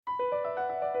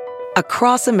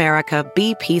Across America,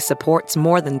 BP supports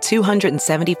more than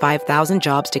 275,000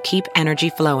 jobs to keep energy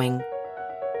flowing.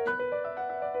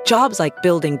 Jobs like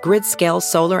building grid-scale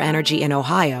solar energy in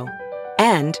Ohio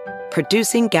and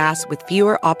producing gas with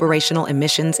fewer operational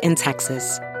emissions in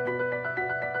Texas.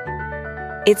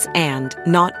 It's and,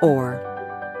 not or.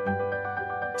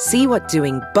 See what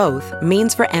doing both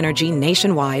means for energy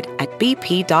nationwide at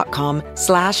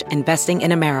bp.com/investing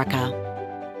in America.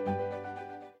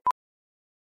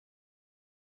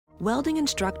 Welding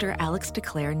instructor Alex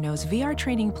DeClaire knows VR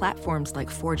training platforms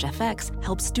like Forge FX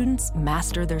help students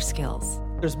master their skills.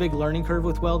 There's a big learning curve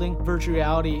with welding. Virtual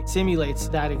reality simulates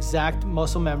that exact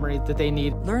muscle memory that they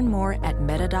need. Learn more at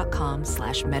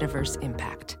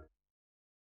meta.com/metaverseimpact.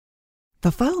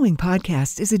 The following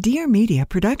podcast is a Dear Media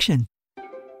production.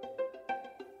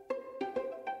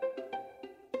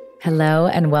 Hello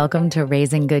and welcome to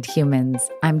Raising Good Humans.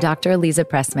 I'm Dr. Aliza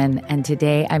Pressman, and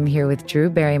today I'm here with Drew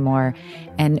Barrymore,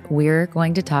 and we're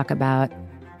going to talk about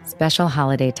special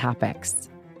holiday topics.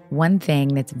 One thing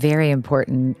that's very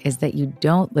important is that you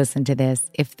don't listen to this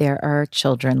if there are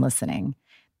children listening.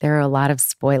 There are a lot of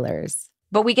spoilers.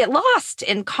 But we get lost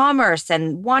in commerce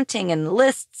and wanting and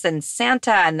lists and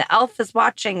Santa and the elf is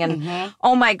watching and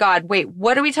oh my God, wait,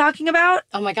 what are we talking about?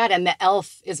 Oh my God, and the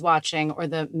elf is watching or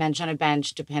the mensch on a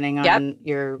bench, depending on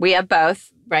your... We have both.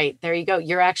 Right, there you go.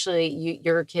 You're actually,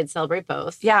 your kids celebrate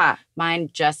both. Yeah. Mine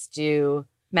just do...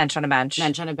 Mensch on a bench.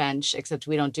 Mensch on a bench, except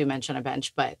we don't do mensch on a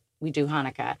bench, but we do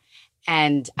Hanukkah.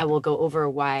 And I will go over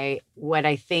why what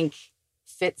I think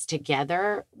fits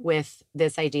together with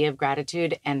this idea of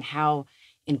gratitude and how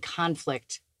in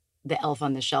conflict the elf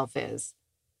on the shelf is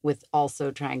with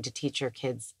also trying to teach your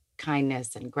kids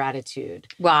kindness and gratitude.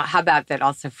 Well, how about that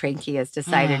also Frankie has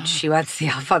decided she wants the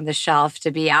elf on the shelf to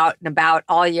be out and about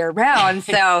all year round.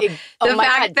 So the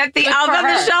fact that the elf on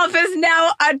the shelf is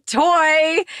now a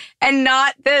toy and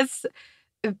not this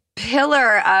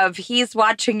pillar of he's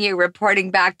watching you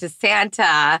reporting back to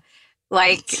Santa,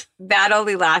 like that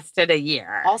only lasted a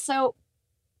year. Also,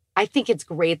 I think it's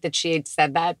great that she had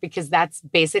said that because that's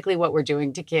basically what we're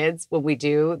doing to kids when we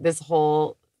do this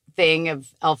whole thing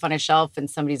of elf on a shelf and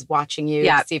somebody's watching you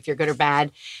to see if you're good or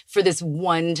bad for this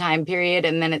one time period.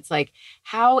 And then it's like,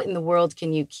 how in the world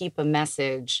can you keep a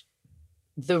message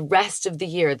the rest of the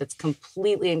year that's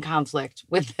completely in conflict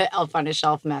with the elf on a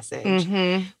shelf message,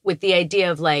 with the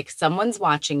idea of like someone's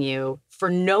watching you for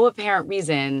no apparent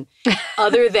reason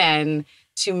other than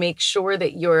to make sure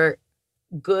that you're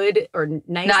good or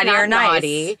nice, naughty not or nice.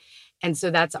 Naughty. And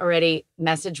so that's already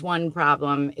message one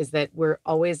problem is that we're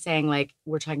always saying like,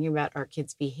 we're talking about our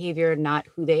kids' behavior, not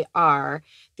who they are.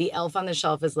 The elf on the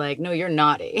shelf is like, no, you're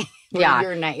naughty.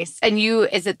 You're nice. And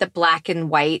is it the black and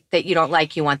white that you don't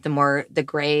like? You want the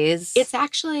grays? It's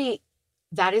actually,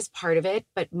 that is part of it.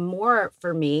 But more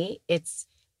for me, it's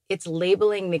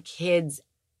labeling the kids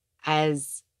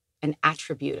as an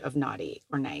attribute of naughty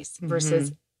or nice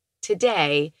versus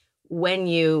today, when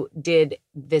you did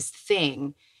this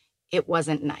thing, it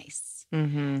wasn't nice,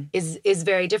 is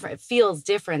very different. It feels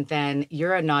different than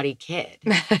you're a naughty kid.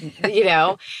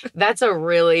 That's a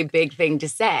really big thing to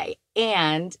say.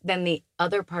 And then the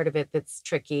other part of it that's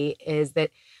tricky is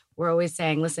that we're always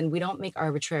saying, listen, we don't make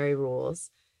arbitrary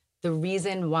rules. The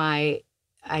reason why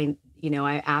I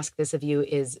ask this of you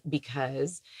is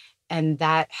because, and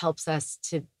that helps us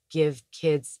to give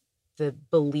kids the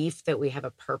belief that we have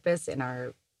a purpose in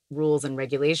our rules and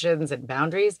regulations and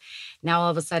boundaries. Now,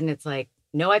 all of a sudden, it's like,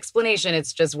 no explanation.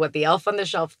 It's just what the elf on the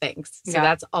shelf thinks. So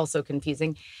that's also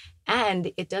confusing.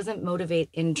 And it doesn't motivate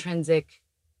intrinsic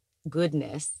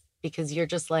goodness because you're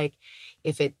just like,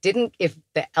 if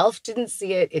the elf didn't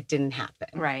see it, it didn't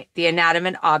happen. Right. The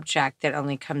inanimate object that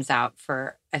only comes out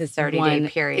for a 30-day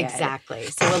period. Exactly.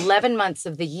 So 11 months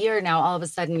of the year now, all of a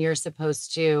sudden, you're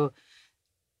supposed to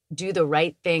do the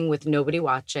right thing with nobody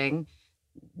watching,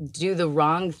 do the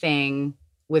wrong thing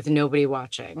with nobody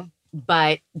watching.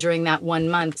 But during that 1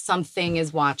 month, something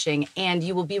is watching and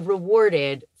you will be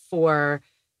rewarded for,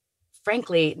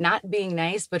 frankly, not being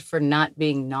nice, but for not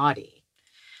being naughty.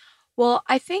 Well,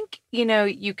 I think,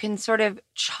 you can sort of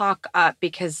chalk up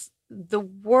because the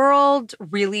world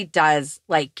really does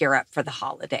like gear up for the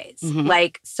holidays.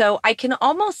 So I can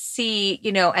almost see,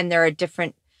 and there are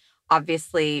different,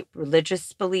 obviously,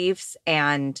 religious beliefs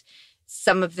and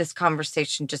some of this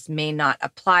conversation just may not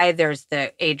apply. There's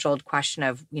the age-old question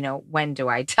of, when do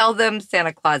I tell them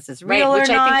Santa Claus is real or not? Which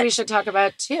I think we should talk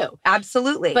about too.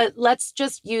 Absolutely. But let's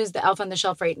just use the elf on the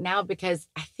shelf right now because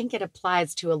I think it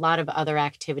applies to a lot of other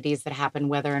activities that happen,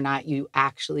 whether or not you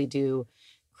actually do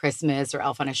Christmas or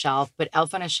Elf on a Shelf, but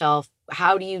Elf on a Shelf,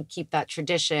 how do you keep that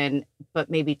tradition, but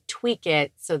maybe tweak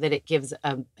it so that it gives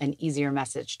an easier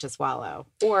message to swallow?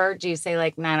 Or do you say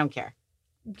like, nah, I don't care?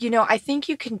 I think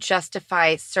you can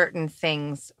justify certain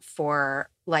things for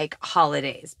like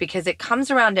holidays because it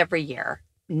comes around every year.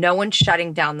 No one's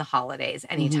shutting down the holidays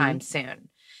anytime soon.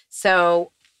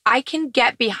 So I can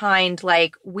get behind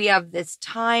like we have this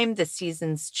time, the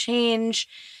seasons change.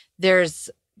 There's,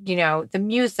 the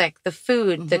music, the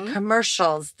food, the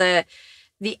commercials, the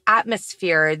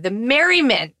atmosphere, the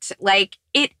merriment. Like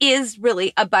it is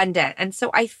really abundant. And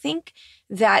so I think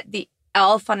that the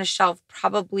Elf on a Shelf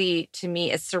probably to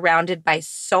me is surrounded by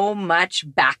so much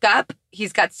backup.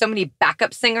 He's got so many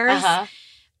backup singers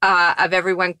of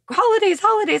everyone. Holidays,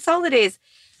 holidays, holidays.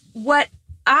 What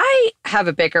I have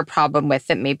a bigger problem with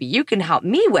that maybe you can help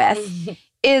me with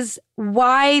is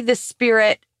why the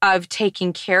spirit of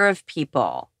taking care of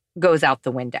people goes out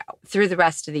the window through the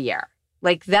rest of the year.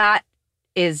 Like that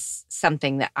is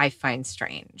something that I find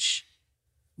strange.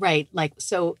 Right. Like,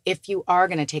 so if you are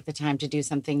going to take the time to do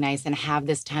something nice and have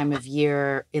this time of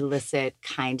year elicit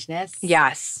kindness.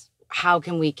 Yes. How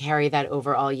can we carry that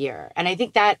over all year? And I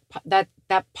think that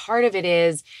part of it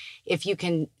is if you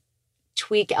can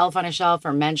tweak Elf on a Shelf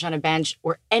or Mensch on a Bench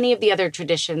or any of the other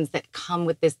traditions that come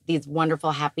with these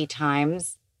wonderful happy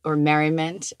times or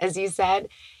merriment, as you said,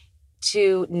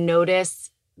 to notice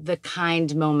the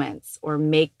kind moments or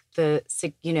make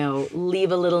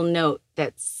leave a little note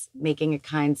that's making a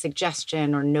kind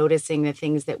suggestion or noticing the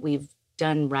things that we've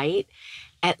done right.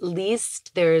 At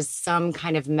least there's some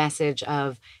kind of message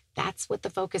of that's what the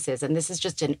focus is. And this is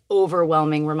just an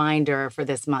overwhelming reminder for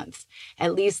this month.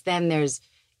 At least then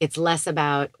it's less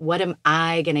about what am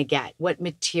I going to get? What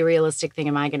materialistic thing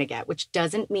am I going to get? Which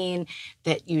doesn't mean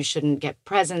that you shouldn't get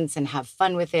presents and have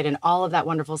fun with it and all of that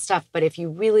wonderful stuff. But if you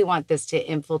really want this to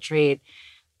infiltrate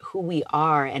who we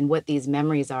are and what these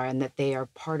memories are and that they are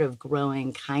part of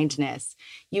growing kindness,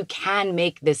 you can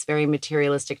make this very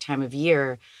materialistic time of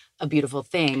year a beautiful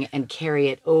thing and carry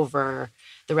it over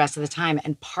the rest of the time.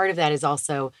 And part of that is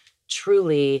also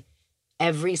truly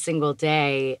every single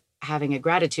day having a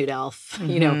gratitude elf.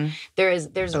 There's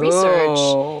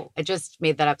research. I just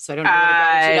made that up, so I don't know what a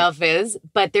gratitude elf is.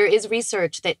 But there is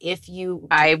research that if you...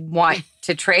 I want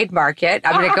to trademark it.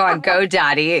 I'm going to go on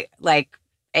GoDaddy, like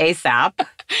ASAP.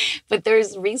 But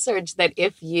there's research that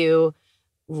if you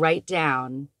write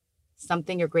down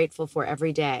something you're grateful for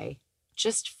every day,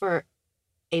 just for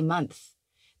a month,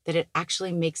 that it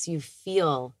actually makes you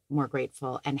feel more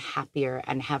grateful and happier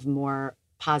and have more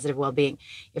positive well-being.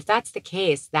 If that's the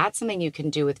case, that's something you can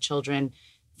do with children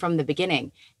from the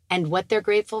beginning. And what they're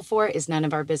grateful for is none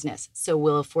of our business. So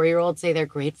will a 4-year-old say they're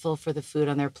grateful for the food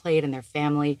on their plate and their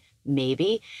family?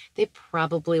 Maybe. They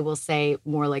probably will say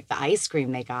more like the ice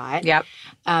cream they got. Yep.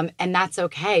 And that's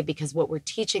okay, because what we're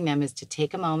teaching them is to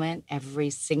take a moment every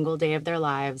single day of their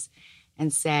lives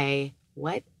and say,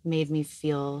 what made me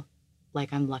feel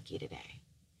like I'm lucky today?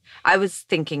 I was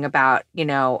thinking about,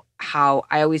 how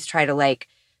I always try to like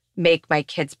make my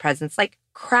kids' presents like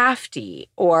crafty,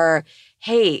 or,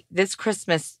 hey, this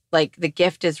Christmas, like the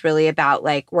gift is really about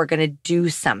like, we're going to do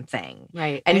something.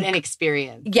 Right. And an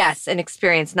experience. Yes. An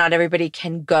experience. Not everybody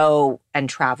can go and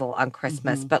travel on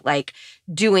Christmas, but like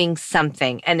doing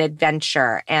something, an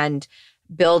adventure, and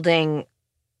building.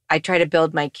 I try to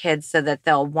build my kids so that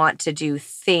they'll want to do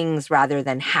things rather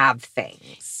than have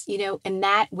things. And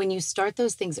that when you start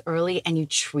those things early and you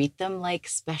treat them like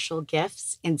special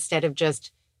gifts instead of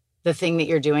just the thing that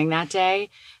you're doing that day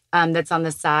that's on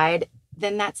the side,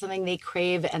 then that's something they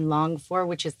crave and long for,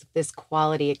 which is this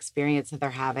quality experience that they're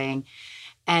having.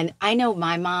 And I know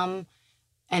my mom,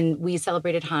 and we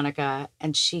celebrated Hanukkah,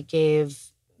 and she's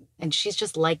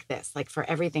just like this, like for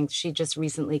everything. She just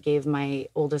recently gave my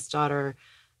oldest daughter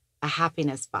a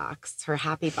happiness box, her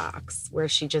happy box, where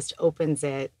she just opens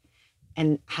it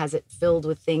and has it filled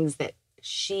with things that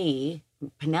she,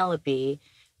 Penelope,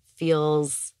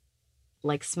 feels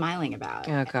like smiling about.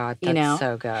 Oh, God, that's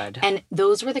so good. And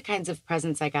those were the kinds of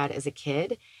presents I got as a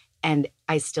kid, and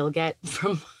I still get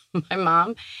from my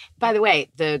mom. By the way,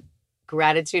 the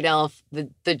gratitude elf, the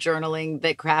journaling,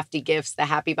 the crafty gifts, the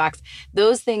happy box,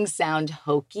 those things sound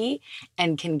hokey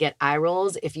and can get eye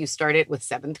rolls if you start it with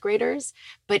 7th graders.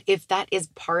 But if that is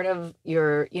part of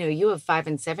your, you have 5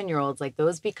 and 7-year-olds, like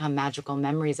those become magical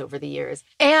memories over the years.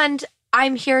 And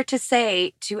I'm here to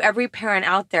say to every parent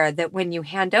out there that when you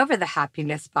hand over the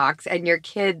happiness box and your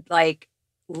kid like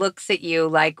looks at you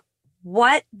like,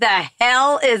 what the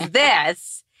hell is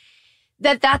this?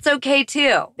 That's okay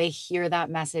too. They hear that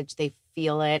message, they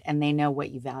feel it, and they know what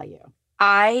you value.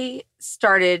 I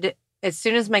started, as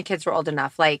soon as my kids were old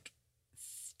enough, like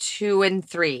 2 and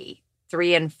 3,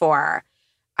 3 and 4,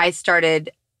 I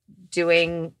started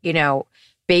doing,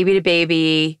 Baby to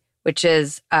Baby, which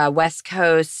is a West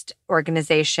Coast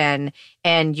organization,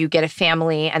 and you get a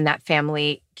family, and that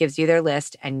family gives you their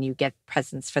list, and you get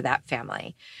presents for that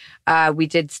family. We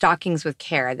did Stockings with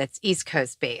Care. That's East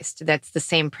Coast based. That's the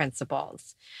same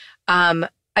principles.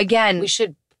 Again, we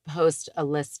should post a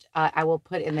list. I will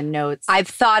put in the notes. I've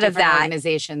thought of that.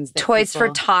 Organizations. Toys for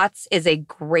Tots is a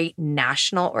great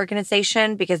national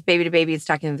organization because Baby to Baby and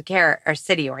Stockings with Care are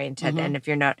city oriented. And if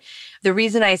you're not, the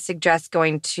reason I suggest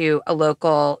going to a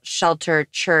local shelter,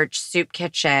 church, soup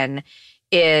kitchen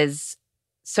is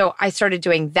so I started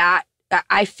doing that.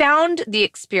 I found the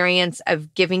experience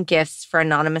of giving gifts for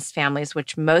anonymous families,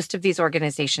 which most of these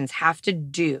organizations have to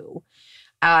do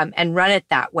and run it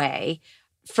that way,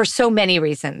 for so many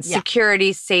reasons. Yeah.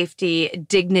 Security, safety,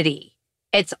 dignity.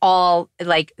 It's all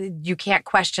like you can't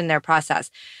question their process.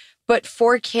 But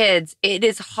for kids, it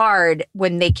is hard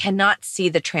when they cannot see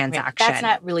the transaction. Right. That's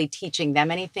not really teaching them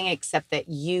anything except that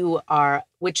you are,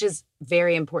 which is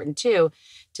very important too,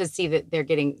 to see that they're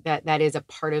getting that is a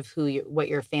part of what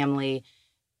your family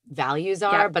values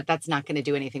are, but that's not going to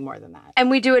do anything more than that. And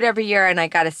we do it every year, and I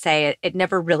got to say, it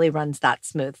never really runs that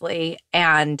smoothly.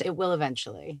 And it will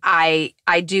eventually. I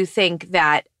do think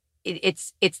that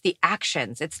it's the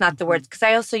actions. It's not the words. Because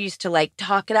I also used to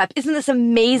talk it up. Isn't this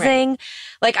amazing? Right.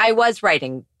 Like I was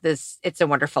writing this It's a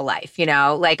Wonderful Life,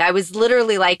 I was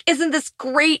literally like, isn't this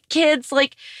great, kids?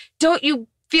 Like, don't you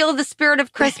feel the spirit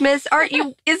of Christmas?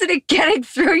 Isn't it getting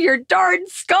through your darn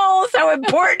skulls how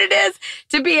important it is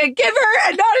to be a giver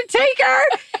and not a taker?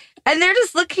 And they're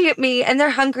just looking at me and they're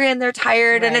hungry and they're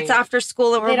tired and it's after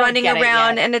school and we're running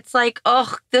around and it's like,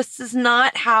 oh, this is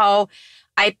not how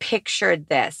I pictured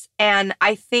this. And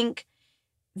I think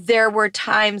there were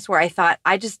times where I thought,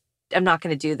 I'm not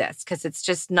going to do this because it's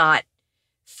just not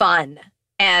fun.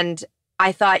 And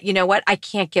I thought, you know what? I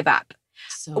can't give up.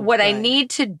 I need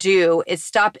to do is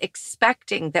stop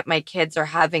expecting that my kids are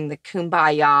having the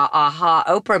kumbaya, aha,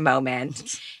 Oprah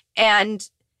moment and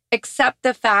accept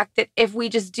the fact that if we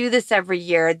just do this every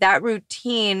year, that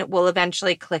routine will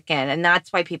eventually click in. And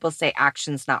that's why people say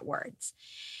actions, not words.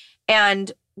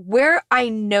 And where I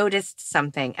noticed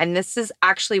something, and this is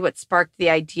actually what sparked the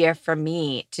idea for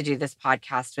me to do this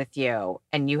podcast with you,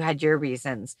 and you had your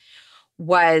reasons,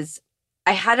 was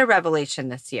I had a revelation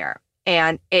this year.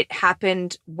 And it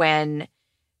happened when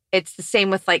it's the same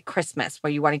with Christmas,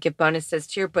 where you want to give bonuses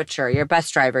to your butcher, your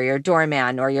bus driver, your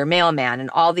doorman, or your mailman,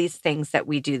 and all these things that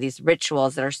we do, these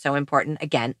rituals that are so important,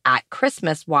 again, at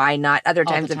Christmas. Why not other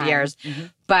times of years?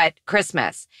 But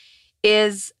Christmas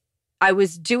is, I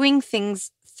was doing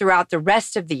things throughout the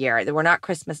rest of the year that were not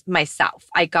Christmas myself.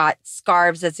 I got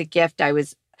scarves as a gift. I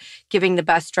was giving the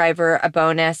bus driver a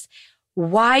bonus.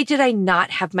 Why did I not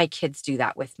have my kids do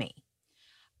that with me?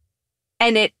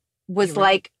 And it was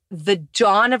like the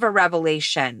dawn of a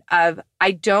revelation of, I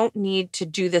don't need to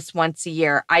do this once a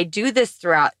year. I do this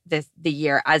throughout the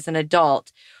year as an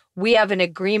adult. We have an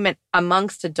agreement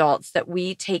amongst adults that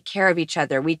we take care of each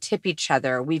other. We tip each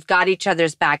other. We've got each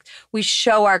other's backs. We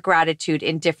show our gratitude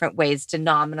in different ways,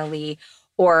 denominally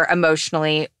or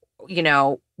emotionally,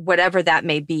 whatever that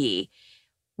may be.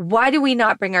 Why do we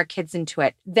not bring our kids into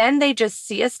it? Then they just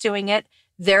see us doing it.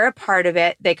 They're a part of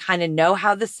it. They kind of know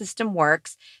how the system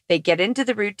works. They get into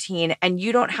the routine, and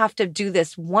you don't have to do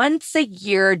this once a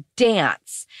year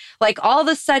dance. All of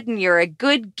a sudden you're a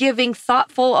good, giving,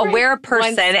 thoughtful, aware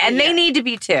person, and they need to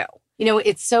be too.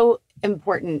 It's so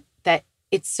important that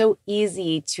it's so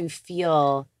easy to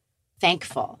feel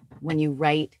thankful when you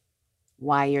write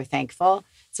why you're thankful.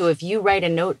 So if you write a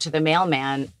note to the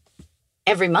mailman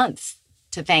every month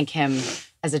to thank him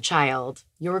as a child,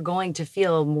 you're going to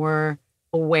feel more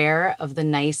aware of the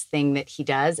nice thing that he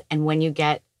does. And when you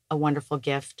get a wonderful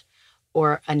gift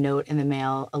or a note in the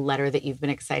mail, a letter that you've been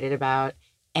excited about,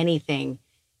 anything,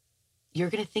 you're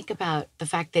going to think about the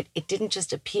fact that it didn't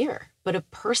just appear, but a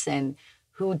person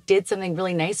who did something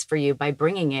really nice for you by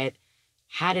bringing it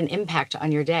had an impact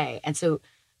on your day. And so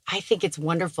I think it's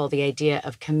wonderful, the idea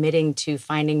of committing to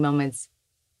finding moments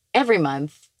every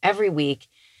month, every week,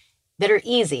 that are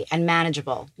easy and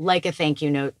manageable, like a thank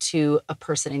you note to a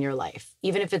person in your life.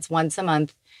 Even if it's once a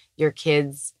month, your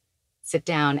kids sit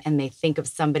down and they think of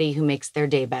somebody who makes their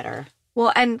day better.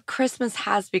 Well, and Christmas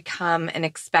has become an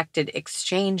expected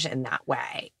exchange in that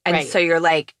way. And so you're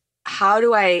like, how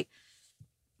do I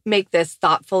make this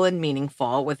thoughtful and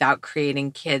meaningful without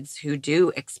creating kids who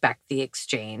do expect the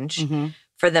exchange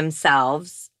for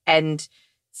themselves? And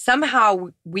somehow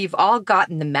we've all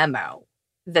gotten the memo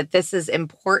that this is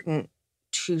important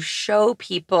to show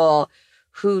people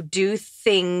who do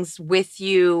things with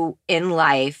you in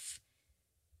life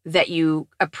that you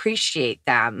appreciate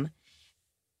them,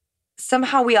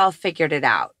 somehow we all figured it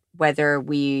out, whether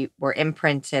we were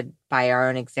imprinted by our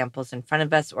own examples in front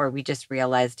of us or we just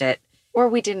realized it. Or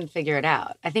we didn't figure it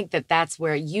out. I think that that's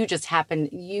where you just happen.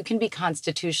 You can be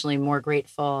constitutionally more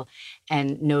grateful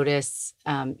and notice.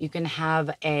 You can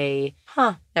have a...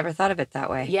 Never thought of it that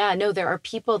way. Yeah, no, there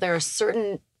are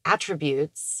certain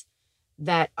attributes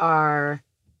that are...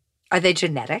 Are they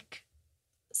genetic?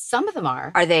 Some of them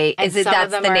are. Are they? And is it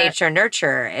that's the nature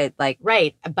nurture? It like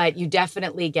right, but you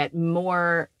definitely get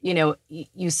more.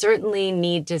 You certainly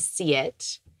need to see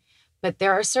it, but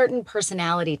there are certain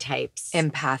personality types.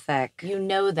 Empathic. You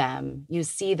know them. You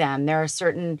see them. There are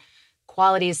certain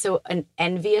qualities. So an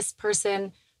envious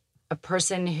person, a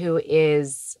person who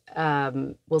is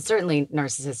certainly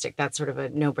narcissistic. That's sort of a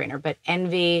no-brainer. But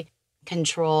envy,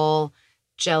 control,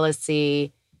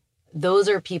 jealousy. Those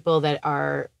are people that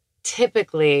are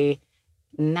typically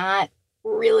not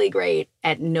really great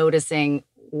at noticing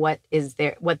what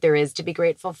there is to be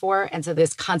grateful for. And so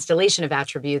this constellation of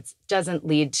attributes doesn't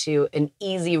lead to an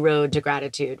easy road to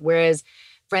gratitude. Whereas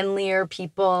friendlier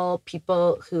people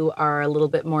who are a little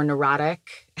bit more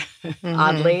neurotic,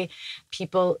 oddly,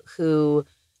 people who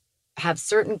have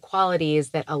certain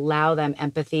qualities that allow them,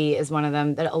 empathy is one of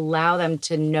them, that allow them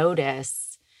to notice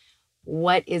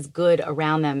what is good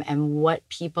around them and what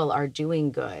people are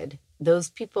doing good.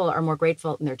 Those people are more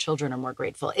grateful and their children are more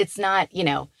grateful. It's not,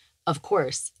 of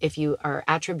course, if you are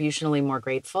attributionally more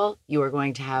grateful, you are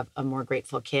going to have a more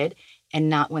grateful kid, and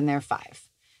not when they're 5,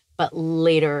 but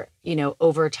later,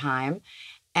 over time.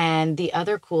 And the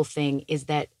other cool thing is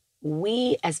that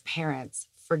we as parents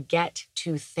forget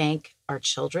to thank our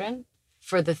children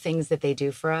for the things that they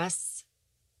do for us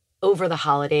over the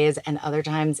holidays and other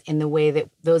times, in the way that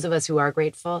those of us who are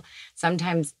grateful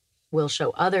sometimes will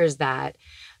show others that.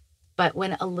 But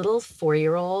when a little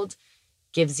 4-year-old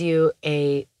gives you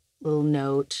a little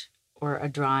note or a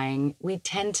drawing, we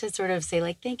tend to sort of say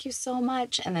like, thank you so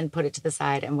much, and then put it to the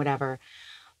side and whatever.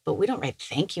 But we don't write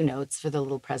thank you notes for the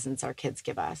little presents our kids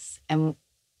give us. And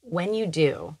when you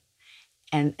do,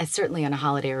 and certainly on a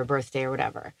holiday or a birthday or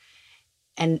whatever,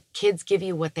 and kids give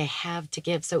you what they have to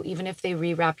give. So even if they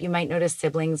rewrap, you might notice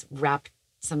siblings wrap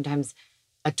sometimes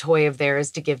a toy of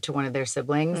theirs to give to one of their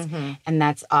siblings. Mm-hmm. And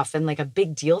that's often like a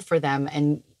big deal for them.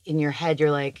 And in your head,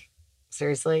 you're like,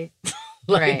 seriously?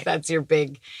 Like that's your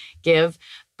big give.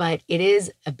 But it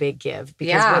is a big give,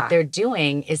 because what they're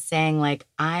doing is saying like,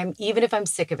 even if I'm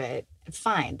sick of it,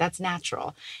 fine, that's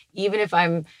natural. Even if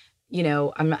I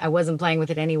wasn't playing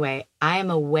with it anyway, I am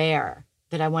aware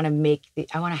that I want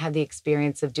to have the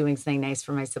experience of doing something nice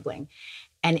for my sibling.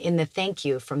 And in the thank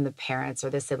you from the parents or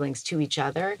the siblings to each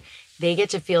other, they get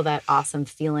to feel that awesome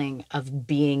feeling of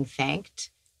being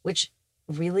thanked, which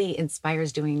really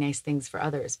inspires doing nice things for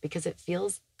others because it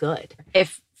feels good.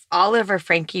 If Olive or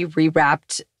Frankie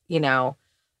rewrapped,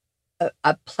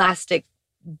 a plastic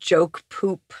joke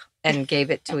poop and gave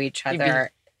it to each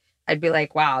other, I'd be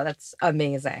like, wow, that's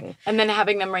amazing. And then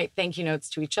having them write thank you notes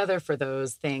to each other for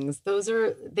those things. Those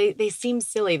are, they seem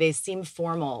silly. They seem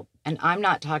formal. And I'm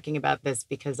not talking about this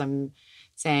because I'm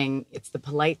saying it's the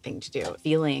polite thing to do.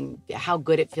 Feeling how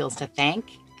good it feels to thank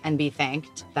and be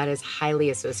thanked, that is highly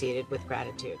associated with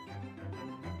gratitude.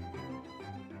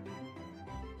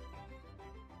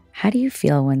 How do you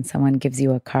feel when someone gives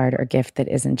you a card or gift that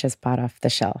isn't just bought off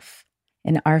the shelf?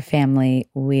 In our family,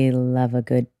 we love a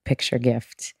good picture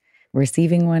gift.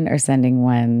 Receiving one or sending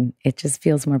one, it just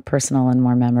feels more personal and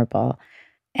more memorable.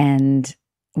 And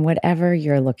whatever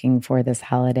you're looking for this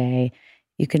holiday,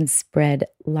 you can spread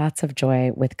lots of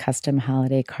joy with custom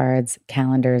holiday cards,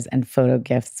 calendars, and photo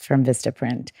gifts from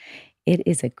Vistaprint. It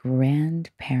is a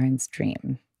grandparent's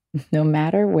dream, no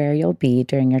matter where you'll be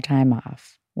during your time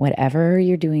off. Whatever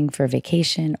you're doing for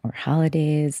vacation or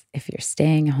holidays, if you're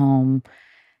staying home,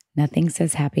 nothing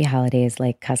says happy holidays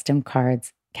like custom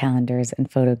cards, calendars,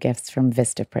 and photo gifts from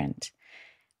Vistaprint.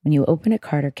 When you open a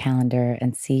card or calendar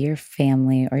and see your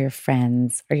family or your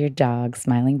friends or your dog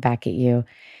smiling back at you,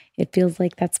 it feels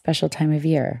like that special time of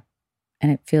year.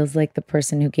 And it feels like the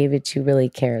person who gave it to you really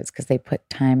cares because they put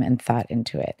time and thought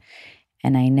into it.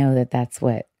 And I know that that's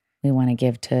what we want to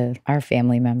give to our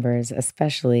family members,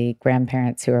 especially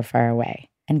grandparents who are far away.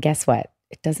 And guess what?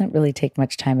 It doesn't really take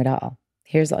much time at all.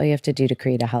 Here's all you have to do to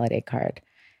create a holiday card.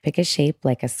 Pick a shape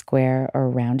like a square or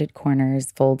rounded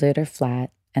corners, folded or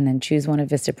flat, and then choose one of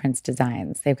Vistaprint's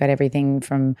designs. They've got everything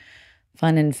from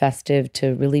fun and festive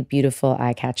to really beautiful,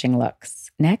 eye-catching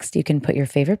looks. Next, you can put your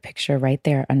favorite picture right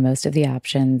there on most of the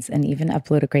options and even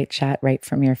upload a great shot right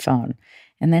from your phone.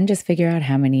 and then just figure out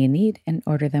how many you need and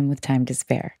order them with time to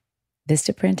spare.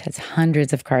 Vistaprint has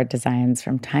hundreds of card designs,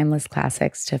 from timeless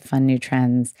classics to fun new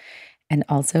trends, and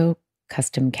also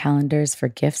custom calendars for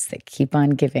gifts that keep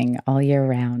on giving all year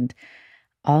round.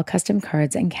 All custom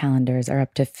cards and calendars are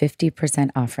up to 50%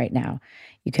 off right now.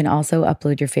 You can also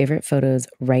upload your favorite photos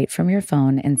right from your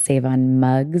phone and save on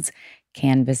mugs,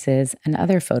 canvases, and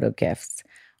other photo gifts.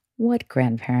 What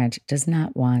grandparent does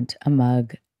not want a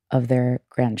mug of their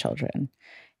grandchildren?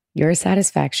 Your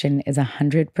satisfaction is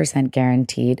 100%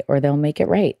 guaranteed, or they'll make it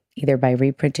right, either by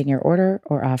reprinting your order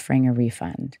or offering a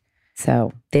refund.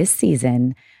 So this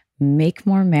season, make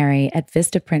more merry at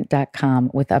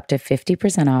Vistaprint.com with up to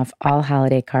 50% off all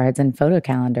holiday cards and photo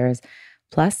calendars,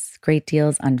 plus great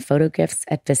deals on photo gifts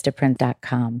at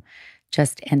Vistaprint.com.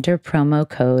 Just enter promo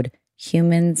code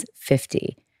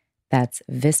HUMANS50. That's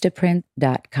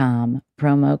Vistaprint.com,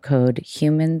 promo code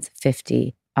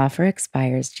HUMANS50. Offer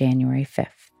expires January 5th.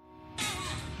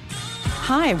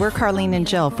 Hi, we're Carlene and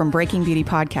Jill from Breaking Beauty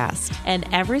Podcast. And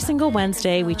every single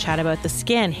Wednesday, we chat about the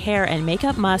skin, hair, and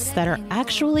makeup musts that are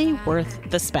actually worth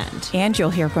the spend. And you'll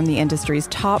hear from the industry's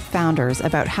top founders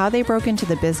about how they broke into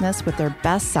the business with their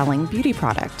best-selling beauty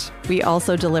product. We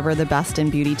also deliver the best in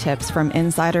beauty tips from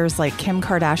insiders like Kim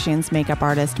Kardashian's makeup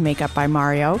artist, Makeup by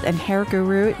Mario, and hair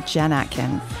guru Jen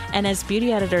Atkin. And as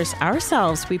beauty editors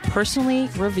ourselves, we personally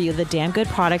review the damn good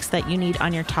products that you need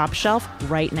on your top shelf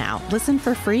right now. Listen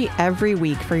for free every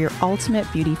week for your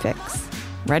ultimate beauty fix.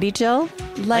 Ready, Jill?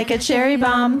 Like a cherry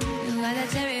bomb.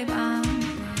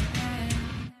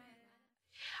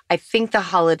 I think the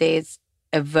holidays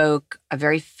evoke a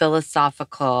very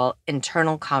philosophical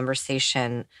internal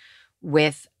conversation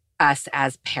with us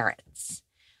as parents.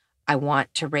 I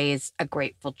want to raise a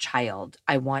grateful child.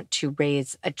 I want to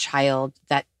raise a child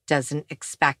that doesn't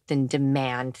expect and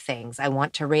demand things. I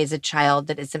want to raise a child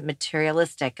that isn't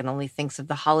materialistic and only thinks of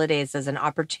the holidays as an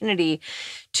opportunity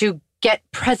to get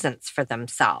presents for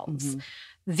themselves.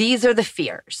 These are the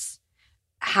fears.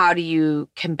 How do you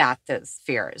combat those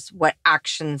fears? What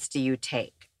actions do you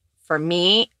take? For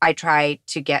me, I try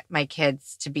to get my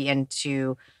kids to be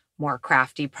into more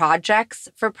crafty projects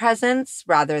for presents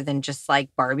rather than just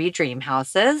like Barbie dream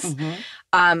houses.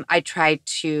 I try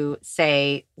to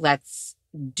say, let's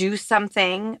do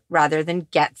something rather than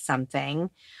get something.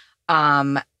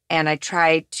 And I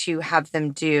try to have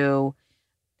them do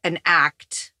an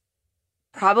act,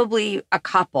 probably a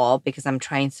couple, because I'm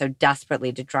trying so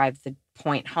desperately to drive the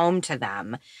point home to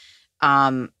them,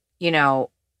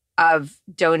 of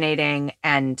donating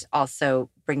and also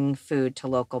bringing food to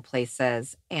local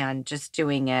places and just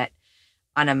doing it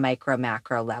on a micro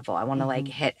macro level. I want to like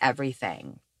hit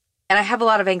everything. And I have a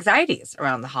lot of anxieties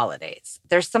around the holidays.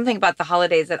 There's something about the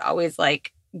holidays that always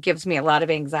like gives me a lot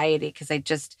of anxiety because I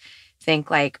just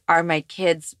think like, are my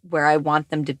kids where I want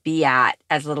them to be at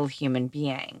as little human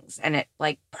beings? And it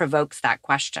like provokes that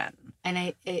question.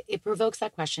 And it provokes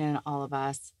that question in all of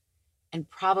us. And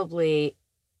probably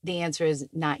the answer is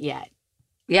not yet.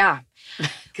 Yeah.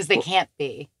 Because they can't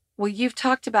be. Well, you've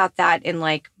talked about that in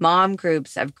like mom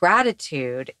groups of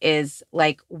gratitude is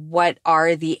like, what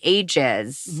are the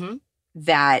ages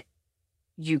that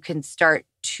you can start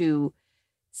to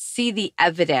see the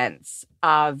evidence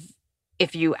of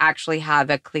if you actually have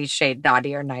a cliched,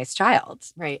 naughty or nice child?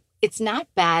 Right. It's not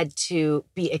bad to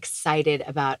be excited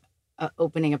about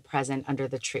opening a present under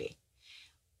the tree.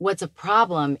 What's a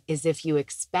problem is if you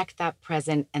expect that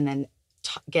present and then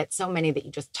get so many that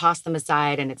you just toss them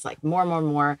aside and it's like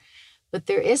more. But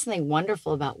there is something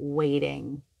wonderful about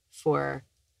waiting for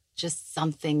just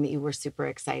something that you were super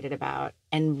excited about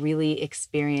and really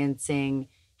experiencing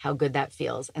how good that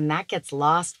feels. And that gets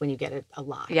lost when you get it a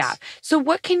lot. Yeah. So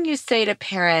what can you say to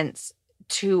parents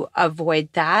to avoid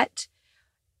that?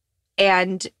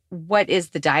 And what is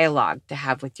the dialogue to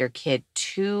have with your kid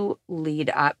to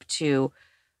lead up to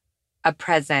a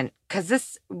present?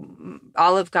 Because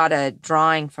Olive got a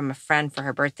drawing from a friend for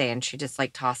her birthday and she just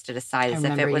like tossed it aside as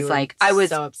if it was like, I was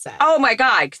so upset. Oh my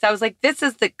God. Because I was like, this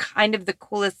is the kind of the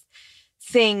coolest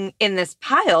thing in this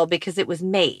pile because it was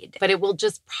made. But it will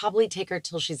just probably take her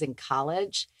till she's in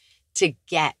college to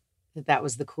get that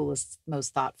was the coolest,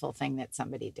 most thoughtful thing that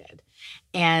somebody did.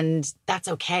 And that's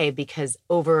okay because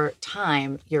over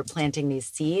time, you're planting these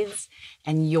seeds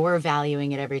and you're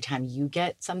valuing it every time you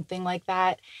get something like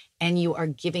that. And you are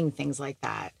giving things like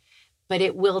that. But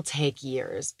it will take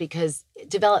years because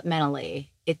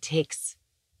developmentally, it takes,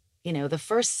 the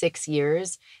first 6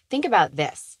 years. Think about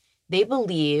this. They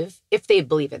believe, if they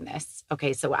believe in this.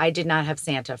 Okay, so I did not have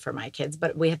Santa for my kids,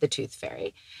 but we had the tooth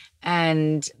fairy.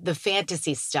 and the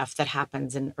fantasy stuff that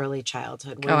happens in early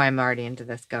childhood. Oh, I'm already into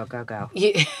this. Go, go, go.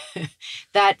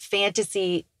 That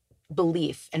fantasy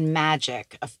belief and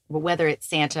magic of whether it's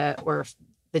Santa or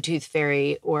the Tooth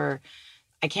Fairy, or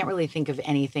I can't really think of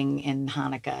anything in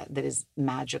Hanukkah that is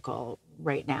magical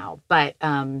right now. But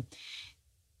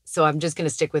so I'm just going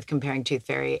to stick with comparing Tooth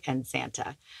Fairy and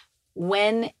Santa.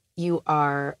 When you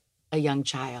are a young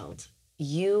child,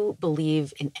 you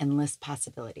believe in endless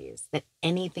possibilities, that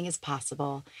anything is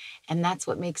possible. And that's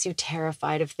what makes you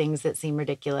terrified of things that seem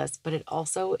ridiculous. But it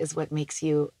also is what makes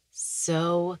you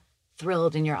so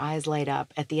thrilled and your eyes light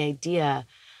up at the idea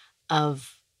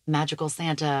of magical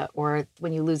Santa, or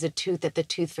when you lose a tooth, that the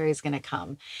Tooth Fairy is going to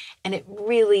come. And it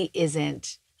really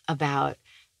isn't about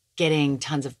getting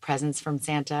tons of presents from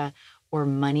Santa or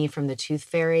money from the Tooth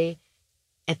Fairy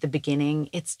at the beginning.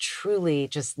 It's truly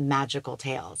just magical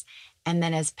tales. And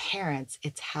then as parents,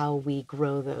 it's how we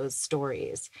grow those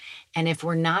stories. And if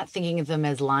we're not thinking of them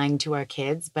as lying to our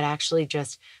kids, but actually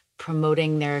just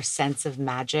promoting their sense of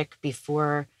magic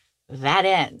before that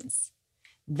ends,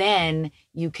 then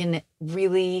you can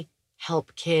really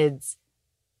help kids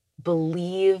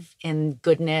believe in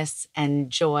goodness and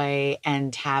joy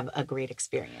and have a great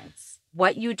experience.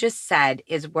 What you just said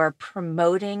is we're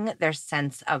promoting their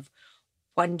sense of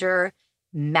wonder,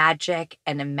 magic,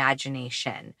 and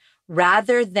imagination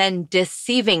rather than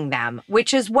deceiving them,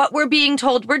 which is what we're being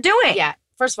told we're doing. Yeah.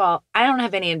 First of all, I don't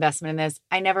have any investment in this.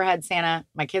 I never had Santa.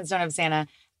 My kids don't have Santa.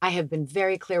 I have been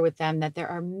very clear with them that there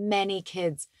are many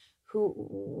kids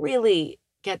who really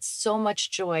get so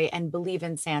much joy and believe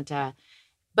in Santa.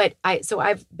 But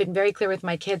I've been very clear with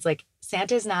my kids, like,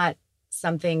 Santa is not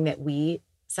something that we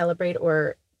celebrate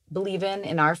or believe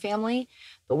in our family,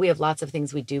 but we have lots of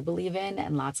things we do believe in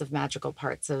and lots of magical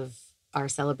parts of our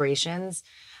celebrations.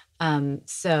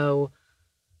 So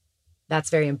that's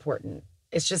very important.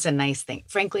 It's just a nice thing.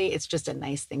 Frankly, it's just a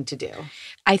nice thing to do.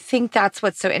 I think that's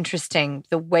what's so interesting.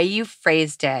 The way you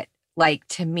phrased it, like,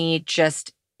 to me,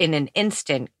 just in an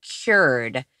instant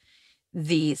cured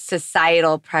the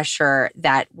societal pressure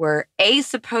that we're A,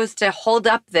 supposed to hold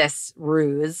up this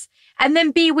ruse, and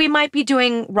then B, we might be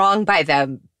doing wrong by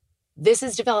them. This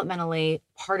is developmentally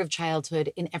part of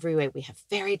childhood in every way. We have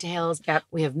fairy tales. Yep.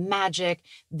 We have magic.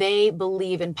 They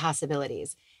believe in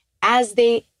possibilities. As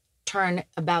they turn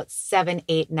about 7,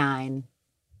 8, 9,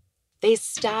 they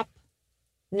stop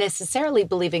necessarily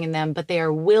believing in them, but they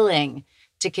are willing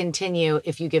to continue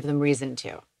if you give them reason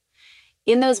to.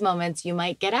 In those moments, you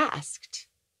might get asked,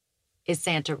 is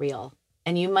Santa real?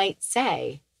 And you might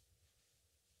say,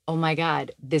 oh my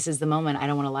God, this is the moment. I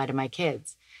don't want to lie to my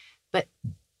kids. But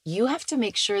you have to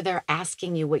make sure they're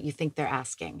asking you what you think they're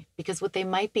asking, because what they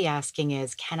might be asking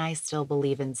is, can I still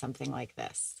believe in something like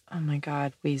this? Oh my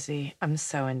God, Wheezy, I'm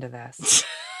so into this.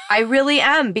 I really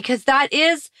am, because that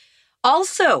is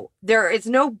also, there is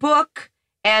no book.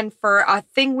 And for a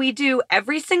thing we do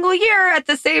every single year at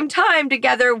the same time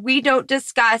together, we don't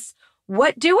discuss,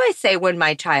 what do I say when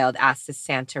my child asks, is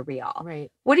Santa real?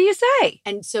 Right. What do you say?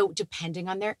 And so depending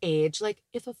on their age, like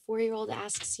if a 4-year-old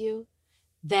asks you,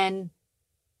 then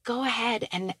go ahead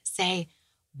and say,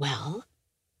 well,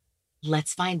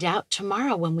 let's find out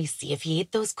tomorrow when we see if he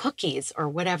ate those cookies, or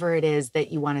whatever it is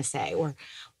that you want to say. Or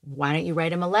why don't you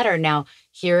write him a letter? Now,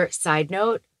 here, side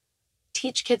note,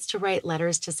 teach kids to write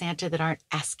letters to Santa that aren't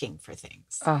asking for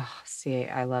things. Oh, see,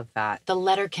 I love that. The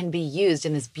letter can be used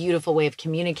in this beautiful way of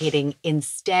communicating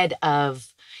instead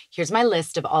of, here's my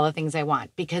list of all the things I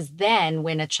want. Because then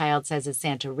when a child says, is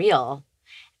Santa real?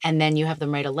 And then you have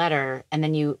them write a letter, and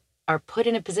then you are put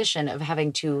in a position of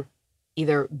having to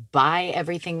either buy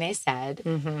everything they said,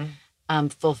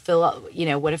 fulfill,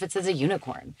 what if it says a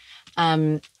unicorn?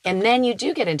 And then you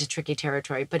do get into tricky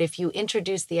territory. But if you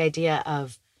introduce the idea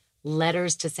of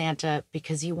letters to Santa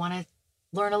because you want to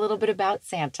learn a little bit about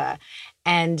Santa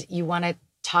and you want to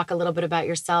talk a little bit about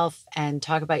yourself and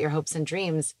talk about your hopes and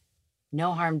dreams,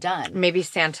 no harm done. Maybe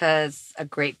Santa's a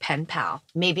great pen pal.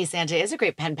 Maybe Santa is a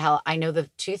great pen pal. I know the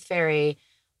Tooth Fairy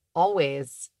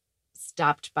always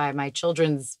stopped by my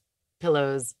children's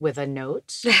pillows with a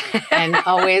note and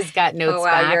always got notes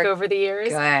back over the years.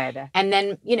 Good. And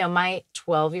then, my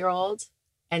 12-year-old,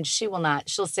 and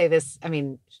she'll say this,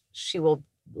 she will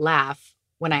laugh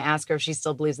when I ask her if she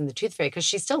still believes in the Tooth Fairy, because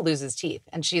she still loses teeth.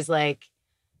 And she's like,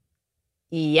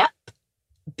 yep.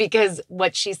 Because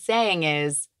what she's saying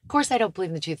is, of course I don't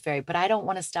believe in the Tooth Fairy, but I don't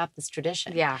want to stop this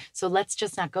tradition. Yeah. So let's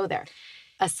just not go there.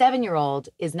 A 7-year-old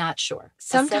is not sure.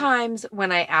 Sometimes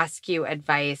when I ask you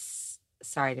advice,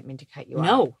 sorry, I didn't mean to cut you off.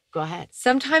 No, go ahead.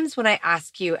 Sometimes when I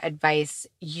ask you advice,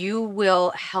 you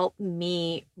will help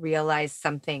me realize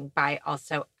something by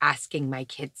also asking my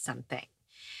kids something.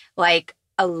 like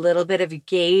a little bit of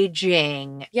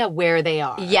gauging. Yeah, where they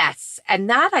are. Yes. And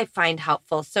that I find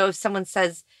helpful. So if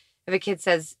a kid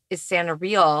says, is Santa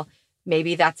real?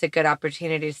 Maybe that's a good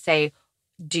opportunity to say,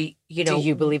 do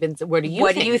you believe in, what do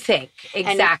you think?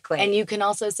 Exactly. And you can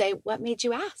also say, what made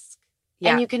you ask?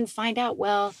 Yeah. And you can find out,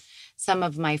 well, some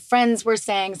of my friends were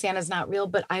saying Santa's not real,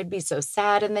 but I'd be so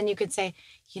sad. And then you could say,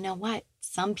 you know what?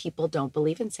 Some people don't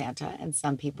believe in Santa and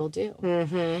some people do.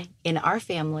 Mm-hmm. In our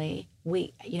family,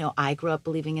 I grew up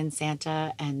believing in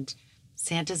Santa, and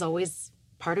Santa's always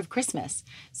part of Christmas.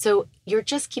 So you're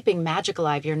just keeping magic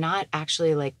alive. You're not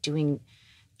actually like doing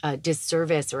a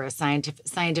disservice or a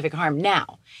scientific harm.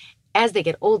 Now, as they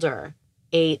get older,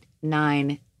 8,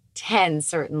 9, 10,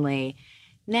 certainly,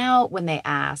 now when they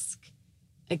ask,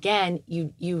 again,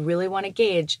 you really want to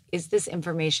gauge, is this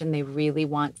information they really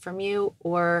want from you,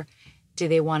 or do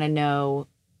they want to know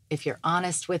if you're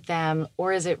honest with them,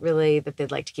 or is it really that they'd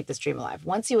like to keep this dream alive?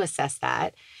 Once you assess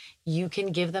that, you can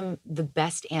give them the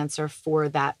best answer for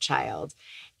that child.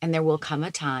 And there will come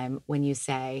a time when you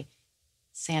say,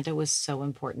 Santa was so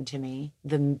important to me,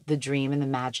 the dream and the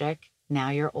magic. Now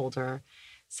you're older,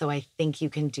 so I think you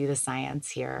can do the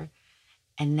science here.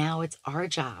 And now it's our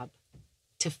job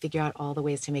to figure out all the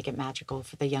ways to make it magical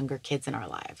for the younger kids in our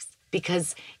lives.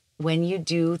 Because when you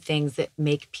do things that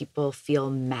make people feel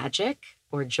magic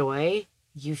or joy,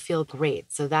 you feel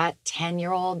great. So that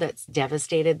 10-year-old that's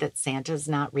devastated that Santa's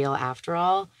not real after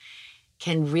all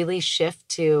can really shift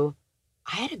to,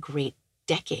 I had a great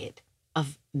decade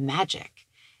of magic.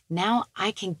 Now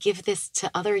I can give this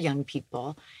to other young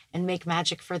people and make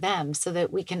magic for them so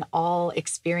that we can all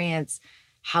experience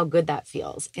how good that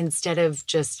feels, instead of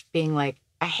just being like,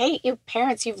 I hate you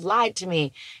parents, you've lied to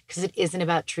me. Because it isn't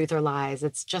about truth or lies.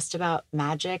 It's just about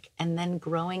magic and then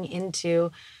growing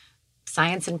into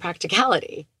science and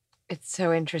practicality. It's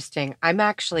so interesting. I'm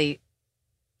actually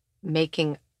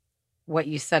making what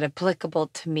you said applicable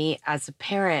to me as a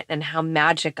parent, and how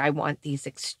magic I want these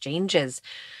exchanges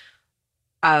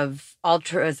of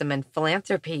altruism and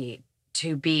philanthropy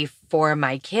to be for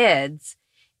my kids.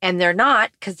 And they're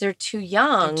not, because they're too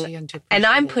young. They're too young to and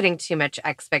I'm appreciate it. putting too much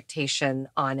expectation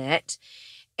on it.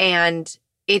 And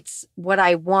it's what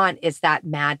I want is that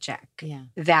magic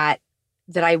that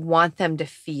I want them to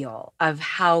feel, of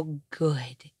how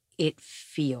good it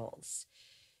feels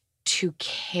to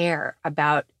care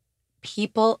about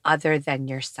people other than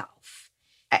yourself.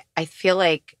 I feel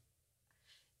like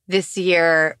this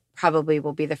year probably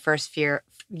will be the first year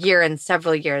in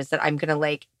several years that I'm going to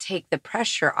like take the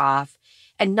pressure off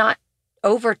and not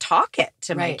over talk it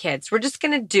to my kids. We're just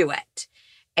going to do it.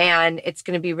 And it's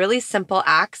going to be really simple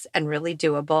acts and really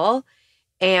doable.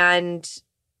 And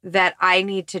that I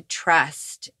need to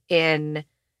trust in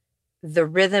the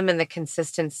rhythm and the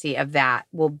consistency of that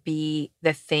will be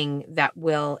the thing that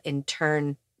will in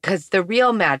turn, because the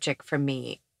real magic for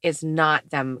me is not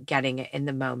them getting it in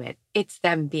the moment. It's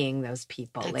them being those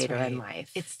people later in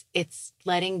life. It's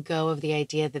letting go of the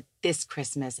idea that this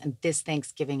Christmas and this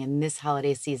Thanksgiving and this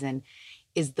holiday season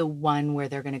is the one where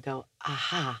they're going to go,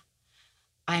 aha,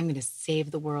 I'm going to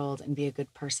save the world and be a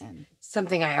good person.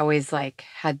 Something I always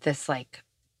had this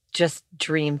just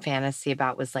dream fantasy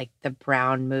about was the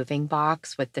brown moving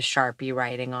box with the Sharpie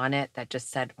writing on it that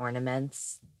just said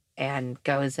ornaments and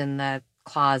goes in the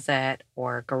closet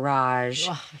or garage.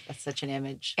 Oh, that's such an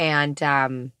image.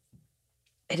 And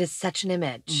it is such an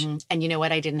image. Mm-hmm. And you know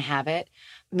what? I didn't have it.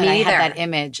 But Me I either. had that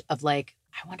image of I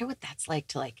wonder what that's like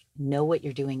to know what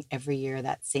you're doing every year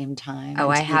that same time. Oh,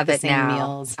 and I to eat have the it same now.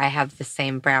 Meals. I have the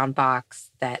same brown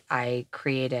box that I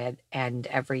created, and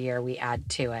every year we add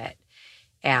to it.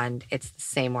 And it's the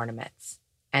same ornaments.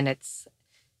 And it's,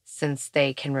 since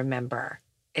they can remember,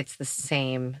 it's the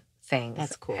same things.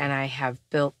 That's cool. And I have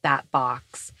built that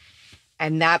box.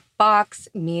 And that box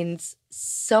means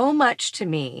so much to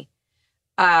me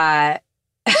that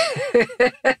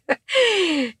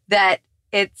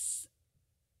it's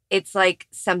like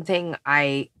something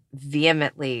I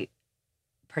vehemently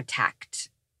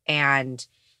protect. And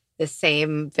the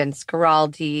same Vince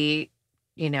Guaraldi,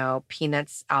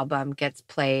 Peanuts album gets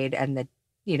played, and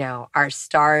our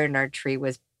star in our tree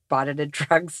was bought at a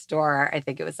drugstore. I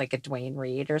think it was a Duane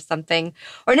Reade or something.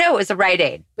 Or no, it was a Rite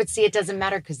Aid. But see, it doesn't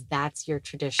matter because that's your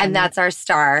tradition. And that's our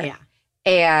star. Yeah.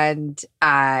 And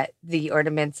the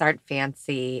ornaments aren't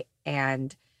fancy.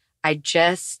 And I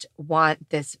just want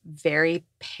this very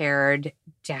pared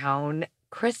down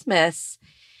Christmas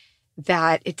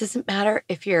that it doesn't matter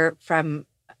if you're from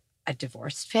a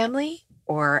divorced family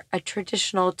or a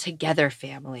traditional together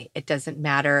family. It doesn't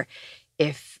matter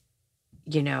if,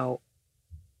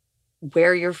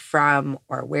 where you're from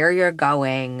or where you're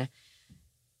going.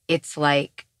 It's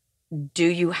do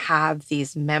you have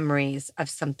these memories of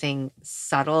something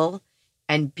subtle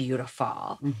and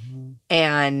beautiful?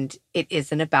 And it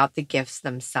isn't about the gifts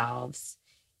themselves.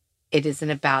 It isn't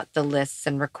about the lists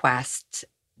and requests.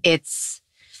 It's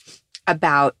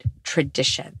about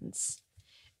traditions.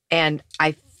 And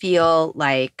I feel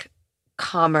like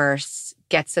commerce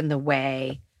gets in the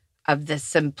way of the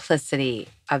simplicity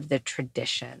of the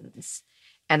traditions.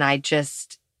 And I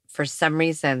just, for some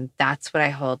reason, that's what I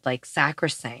hold like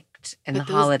sacrosanct in the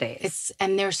holidays.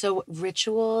 And they're so,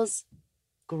 rituals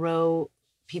grow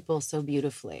people so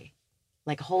beautifully.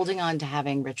 Like holding on to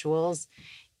having rituals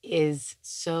is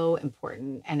so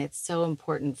important. And it's so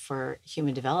important for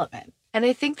human development. And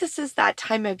I think this is that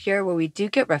time of year where we do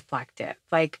get reflective.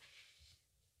 Like,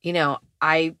 you know,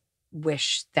 I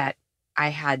wish that I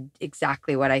had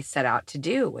exactly what I set out to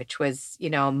do, which was, you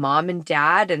know, mom and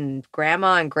dad and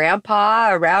grandma and grandpa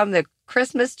around the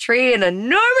Christmas tree and a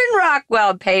Norman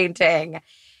Rockwell painting.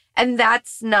 And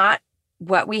that's not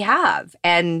what we have.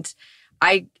 And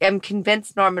I am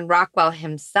convinced Norman Rockwell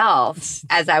himself,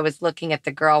 as I was looking at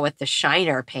the girl with the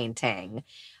shiner painting,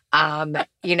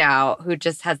 you know, who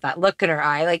just has that look in her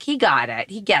eye, like he got it.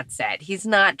 He gets it. He's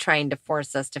not trying to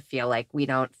force us to feel like we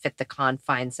don't fit the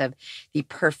confines of the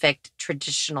perfect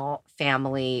traditional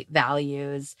family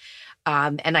values.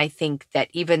 And I think that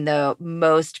even the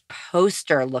most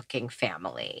poster looking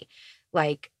family,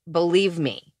 like, believe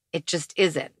me, it just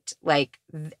isn't. Like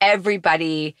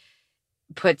everybody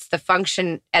puts the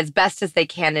function as best as they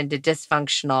can into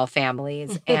dysfunctional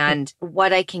families and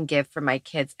what I can give for my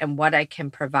kids and what I can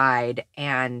provide.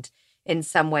 And in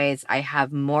some ways, I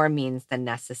have more means than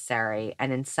necessary.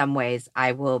 And in some ways,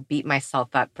 I will beat myself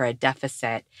up for a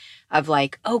deficit of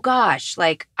like, oh gosh,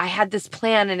 like I had this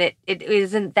plan and it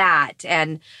isn't that.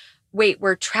 And wait,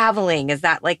 we're traveling. Is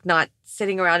that like not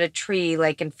sitting around a tree,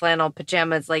 like in flannel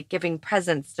pajamas, like giving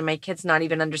presents? Do my kids not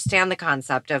even understand the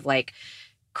concept of like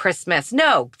Christmas?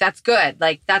 No, that's good.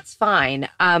 Like, that's fine.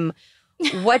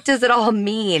 What does it all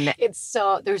mean?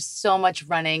 There's so much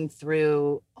running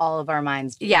through all of our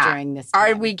minds during this time.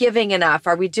 Are we giving enough?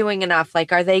 Are we doing enough?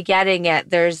 Like, are they getting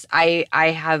it? I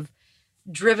have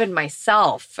driven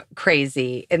myself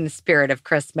crazy in the spirit of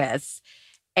Christmas.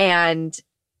 And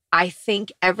I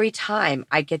think every time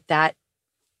I get that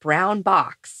brown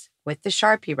box with the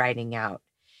Sharpie writing out,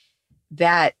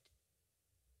 that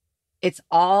it's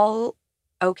all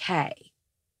okay.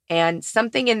 And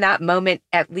something in that moment,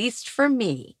 at least for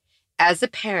me as a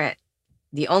parent,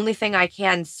 the only thing I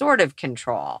can sort of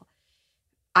control,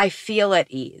 I feel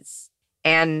at ease.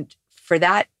 And for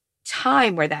that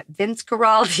time where that Vince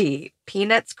Guaraldi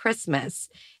Peanuts Christmas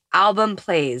album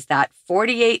plays, that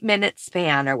 48-minute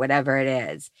span or whatever it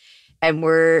is, and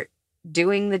we're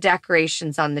doing the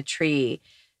decorations on the tree,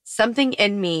 something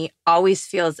in me always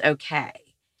feels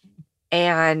okay.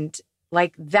 And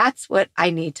like, that's what I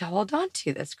need to hold on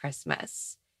to this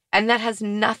Christmas. And that has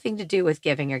nothing to do with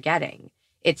giving or getting.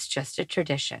 It's just a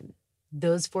tradition.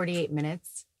 Those 48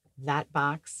 minutes, that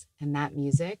box and that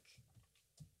music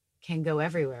can go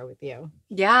everywhere with you.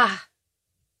 Yeah.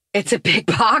 It's a big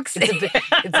box.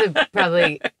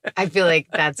 Probably, I feel like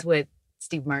that's what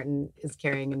Steve Martin is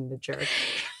carrying in the church.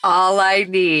 All I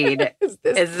need is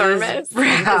this thermos, this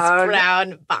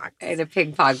brown box. And a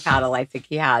ping pong paddle, I think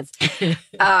he has.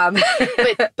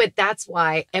 But that's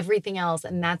why everything else,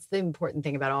 and that's the important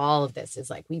thing about all of this, is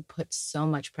like we put so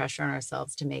much pressure on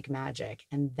ourselves to make magic.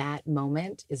 And that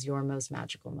moment is your most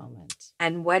magical moment.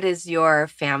 And what is your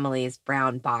family's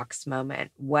brown box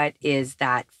moment? What is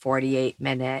that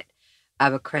 48-minute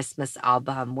of a Christmas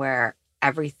album where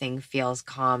everything feels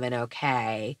calm and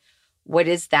okay? What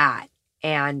is that?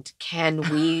 And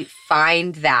can we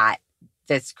find that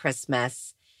this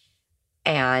Christmas?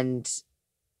 And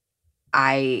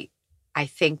I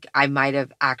think I might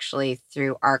have actually,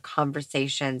 through our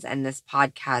conversations and this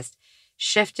podcast,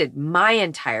 shifted my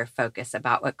entire focus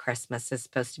about what Christmas is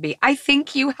supposed to be. I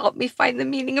think you helped me find the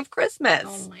meaning of Christmas.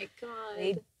 Oh my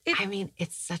God. I mean,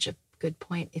 it's such a good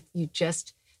point. If you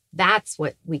just, that's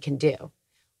what we can do.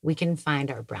 We can find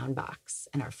our brown box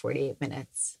and our 48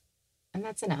 minutes, and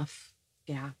that's enough.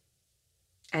 Yeah.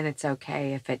 And it's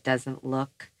okay if it doesn't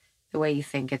look the way you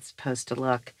think it's supposed to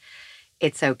look.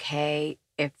 It's okay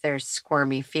if there's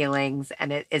squirmy feelings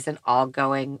and it isn't all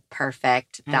going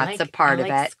perfect. That's a part of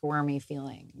it. Squirmy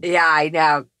feelings. Yeah, I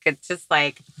know. It's just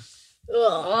like,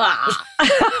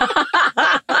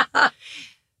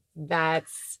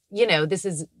 that's, you know, this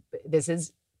is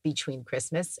between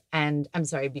Christmas and,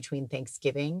 between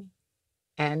Thanksgiving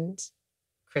and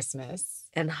Christmas.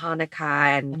 And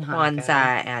Hanukkah and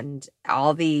Kwanzaa and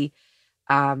all the,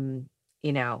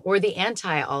 or the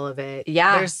anti all of it.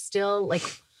 Yeah. There's still like,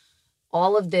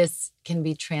 all of this can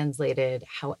be translated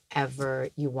however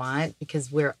you want,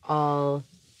 because we're all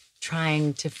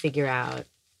trying to figure out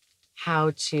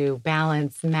how to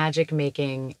balance magic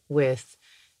making with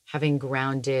having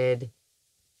grounded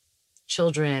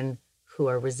children who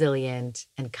are resilient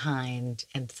and kind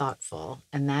and thoughtful.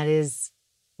 And that is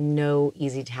no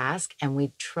easy task. And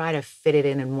we try to fit it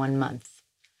in 1 month.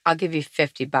 I'll give you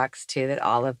 $50 too that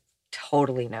Olive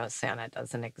totally knows Santa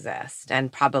doesn't exist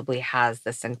and probably has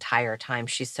this entire time.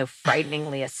 She's so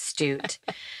frighteningly astute.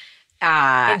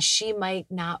 And she might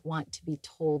not want to be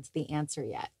told the answer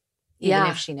yet, even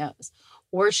if she knows.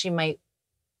 Or she might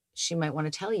want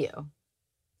to tell you,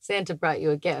 Santa brought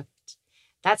you a gift.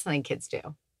 That's something kids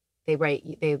do.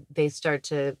 They start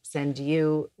to send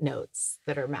you notes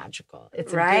that are magical.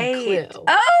 It's a good clue.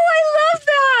 Oh, I love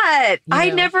that. I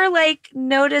never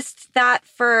noticed that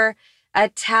for a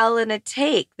tell and a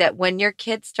take, that when your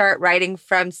kids start writing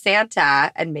from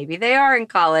Santa, and maybe they are in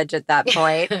college at that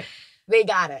point, they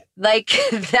got it.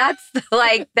 That's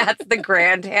the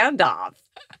grand handoff.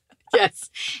 Yes.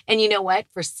 And you know what?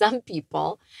 For some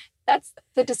people, that's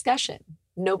the discussion.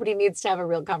 Nobody needs to have a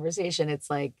real conversation. It's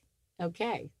like,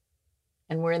 okay,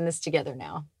 and we're in this together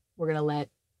now. We're going to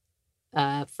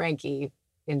let Frankie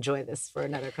enjoy this for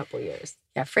another couple of years.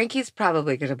 Yeah, Frankie's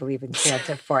probably going to believe in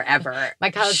Santa forever. My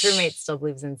college roommate still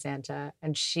believes in Santa,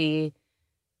 and she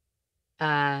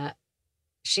says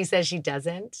she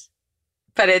doesn't.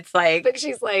 But it's like... But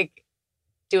she's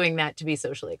doing that to be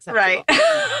socially acceptable.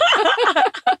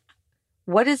 Right.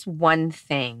 What is one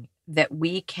thing that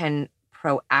we can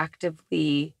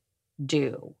proactively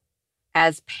do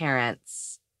as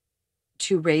parents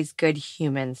to raise good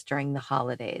humans during the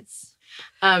holidays?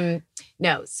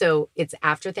 No. So it's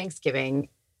after Thanksgiving.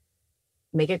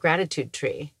 Make a gratitude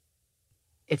tree.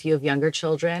 If you have younger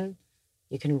children,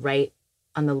 you can write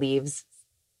on the leaves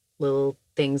little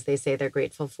things they say they're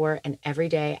grateful for. And every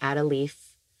day add a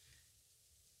leaf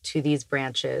to these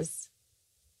branches.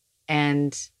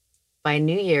 And by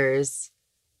New Year's,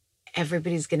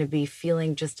 everybody's going to be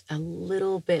feeling just a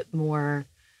little bit more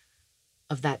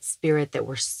of that spirit that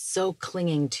we're so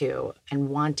clinging to and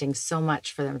wanting so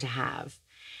much for them to have.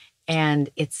 And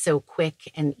it's so quick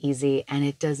and easy, and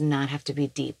it does not have to be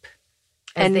deep.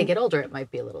 As they get older, it might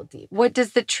be a little deep. What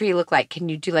does the tree look like? Can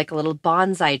you do a little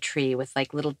bonsai tree with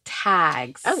little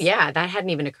tags? Oh, yeah. That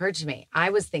hadn't even occurred to me. I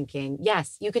was thinking,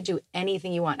 yes, you could do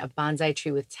anything you want. A bonsai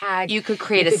tree with tags. You could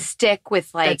create a stick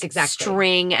with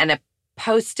string and a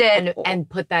Post-it. And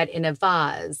put that in a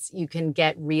vase. You can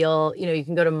get real, you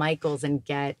can go to Michael's and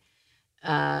get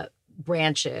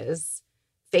branches,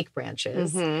 fake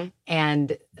branches. Mm-hmm.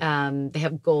 And they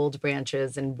have gold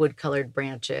branches and wood-colored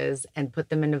branches, and put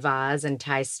them in a vase and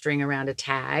tie string around a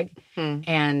tag. Mm-hmm.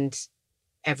 And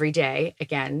every day,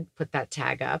 again, put that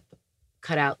tag up.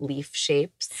 Cut out leaf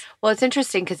shapes. Well, it's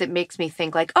interesting because it makes me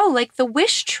think like the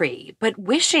wish tree. But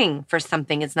wishing for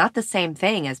something is not the same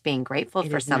thing as being grateful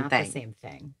for something. It is not the same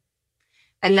thing.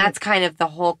 And that's kind of the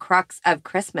whole crux of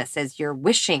Christmas, is you're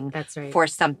wishing for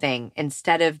something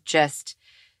instead of just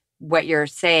what you're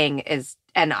saying is,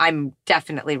 and I'm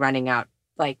definitely running out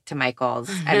to Michael's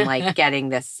and getting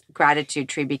this gratitude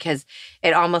tree, because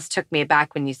it almost took me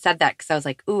aback when you said that, because I was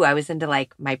like, ooh, I was into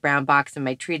my brown box and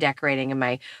my tree decorating and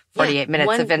my 48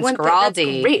 minutes of Vince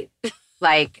Guaraldi. That's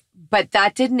great. But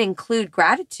that didn't include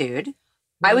gratitude.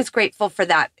 I was grateful for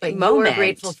that moment. You were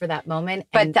grateful for that moment.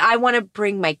 But I want to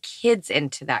bring my kids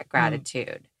into that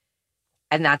gratitude.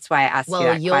 And that's why I asked you that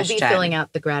question. Well, you'll be filling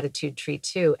out the gratitude tree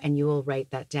too, and you will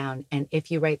write that down. And if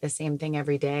you write the same thing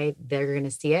every day, they're going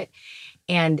to see it.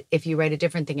 And if you write a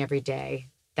different thing every day,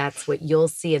 that's what you'll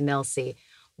see and they'll see.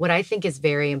 What I think is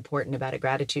very important about a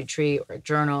gratitude tree or a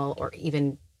journal or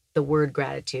even the word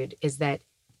gratitude is that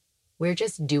we're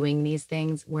just doing these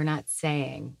things. We're not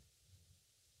saying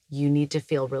you need to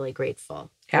feel really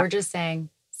grateful. Yeah. We're just saying,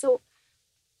 so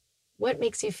what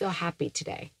makes you feel happy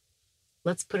today?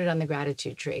 Let's put it on the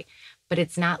gratitude tree. But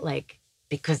it's not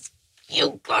because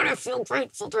you gotta feel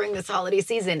grateful during this holiday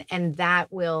season. And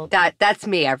that's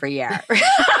me every year.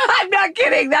 I'm not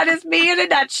kidding. That is me in a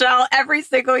nutshell every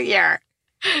single year.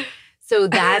 So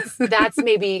that's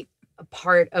maybe a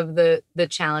part of the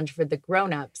challenge for the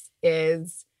grownups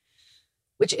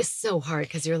which is so hard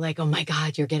because you're like, oh my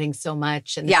God, you're getting so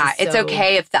much. And it's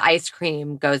okay if the ice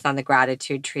cream goes on the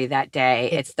gratitude tree that day.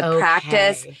 It's the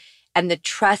practice and the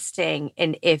trusting.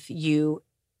 And if you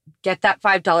get that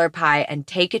 $5 pie and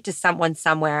take it to someone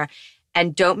somewhere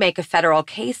and don't make a federal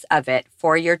case of it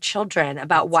for your children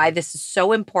about why this is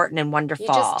so important and wonderful.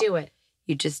 You just do it.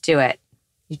 You just do it.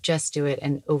 You just do it.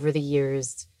 And over the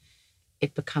years,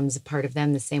 it becomes a part of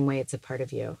them the same way it's a part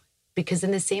of you. Because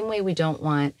in the same way we don't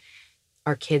want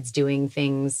our kids doing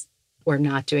things or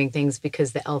not doing things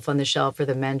because the elf on the shelf or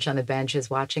the mensch on the bench is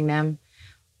watching them.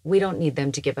 We don't need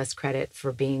them to give us credit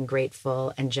for being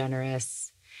grateful and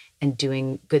generous and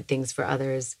doing good things for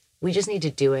others. We just need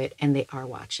to do it, and they are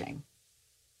watching.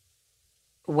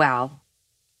 Well,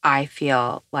 I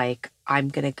feel like I'm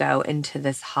going to go into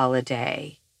this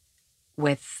holiday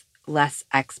with less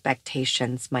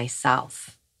expectations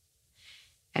myself.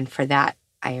 And for that,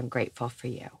 I am grateful for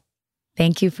you.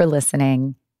 Thank you for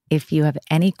listening. If you have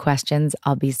any questions,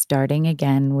 I'll be starting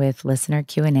again with listener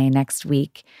Q&A next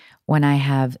week when I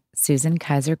have Susan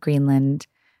Kaiser Greenland,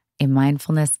 a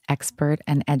mindfulness expert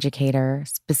and educator,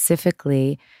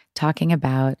 specifically talking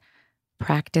about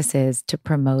practices to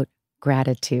promote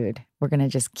gratitude. We're going to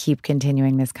just keep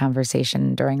continuing this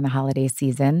conversation during the holiday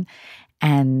season.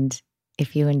 And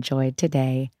if you enjoyed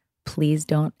today, please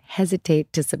don't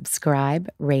hesitate to subscribe,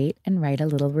 rate, and write a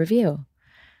little review.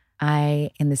 I,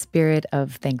 in the spirit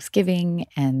of Thanksgiving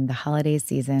and the holiday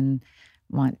season,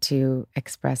 want to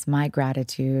express my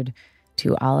gratitude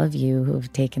to all of you who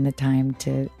have taken the time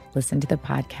to listen to the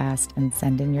podcast and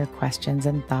send in your questions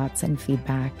and thoughts and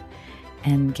feedback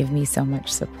and give me so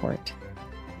much support.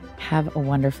 Have a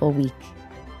wonderful week.